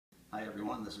Hi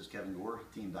everyone, this is Kevin Gore,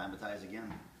 Team Dymatize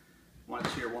again. I wanted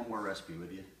to share one more recipe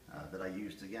with you that I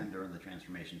used again during the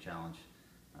Transformation Challenge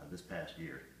this past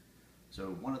year.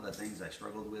 So one of the things I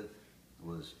struggled with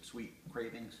was sweet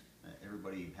cravings.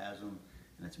 Everybody has them,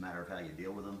 and it's a matter of how you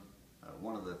deal with them.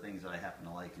 One of the things that I happen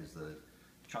to like is the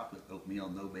chocolate oatmeal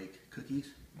no-bake cookies.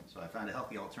 So I found a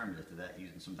healthy alternative to that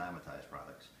using some Dymatize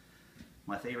products.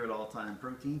 My favorite all-time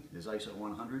protein is ISO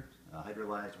 100,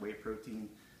 hydrolyzed whey protein.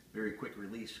 Very quick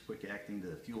release, quick acting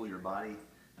to fuel your body.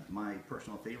 My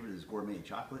personal favorite is gourmet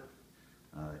chocolate.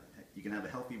 You can have a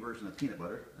healthy version of peanut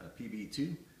butter,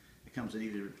 PB2. It comes in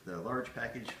either the large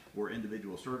package or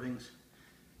individual servings.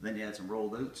 Then you add some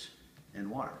rolled oats and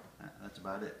water. That's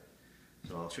about it.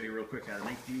 So I'll show you real quick how to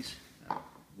make these.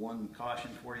 One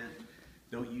caution for you,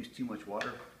 don't use too much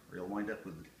water or you'll wind up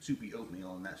with soupy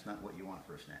oatmeal, and that's not what you want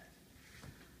for a snack.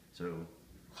 So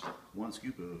 1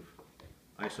 scoop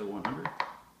of ISO 100.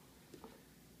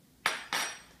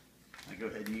 I go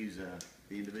ahead and use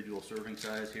the individual serving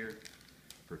size here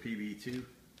for PB2,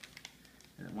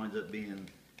 and it winds up being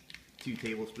 2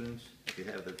 tablespoons if you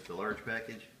have the large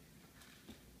package.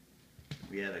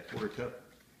 We add a 1/4 cup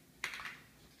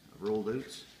of rolled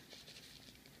oats.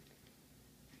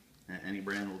 Any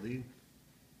brand will do.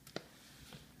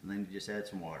 And then you just add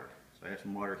some water. So I have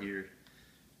some water here,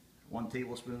 1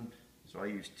 tablespoon. So I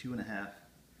use 2.5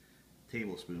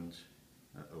 tablespoons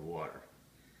of water.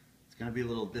 It's going to be a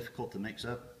little difficult to mix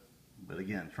up, but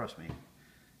again, trust me,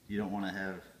 you don't want to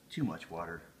have too much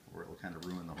water or it will kind of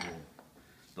ruin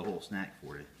the whole snack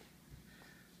for you.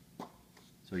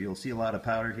 So you'll see a lot of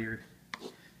powder here.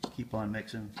 Keep on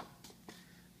mixing.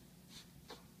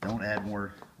 Don't add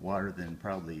more water than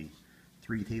probably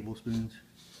 3 tablespoons.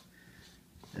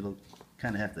 It'll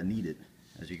kind of have to knead it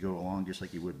as you go along, just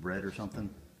like you would bread or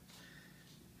something.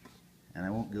 And I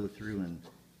won't go through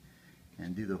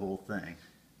and do the whole thing,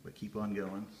 but keep on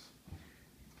going,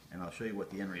 and I'll show you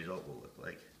what the end result will look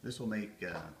like. This will make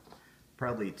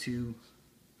probably 2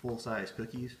 full-size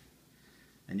cookies,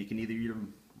 and you can either eat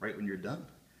them right when you're done,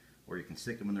 or you can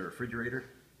stick them in the refrigerator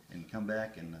and come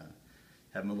back and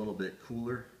have them a little bit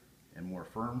cooler and more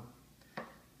firm.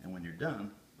 And when you're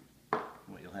done,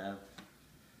 what you'll have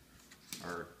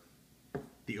are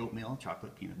the oatmeal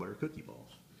chocolate peanut butter cookie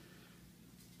balls.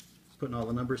 Putting all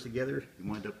the numbers together, you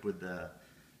wind up with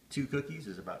 2 cookies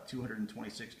is about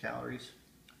 226 calories,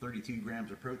 32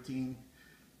 grams of protein,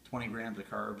 20 grams of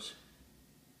carbs,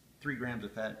 3 grams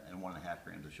of fat, and 1.5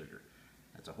 grams of sugar.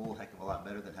 That's a whole heck of a lot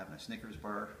better than having a Snickers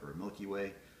bar or a Milky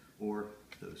Way or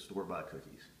those store-bought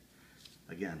cookies.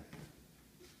 Again,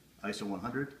 ISO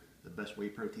 100, the best whey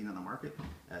protein on the market,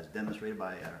 as demonstrated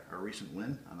by our recent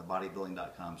win on the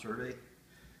bodybuilding.com survey,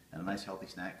 and a nice healthy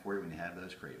snack for you when you have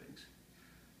those cravings.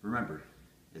 Remember,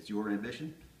 it's your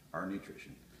ambition, our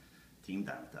nutrition. Team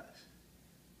Dymatize.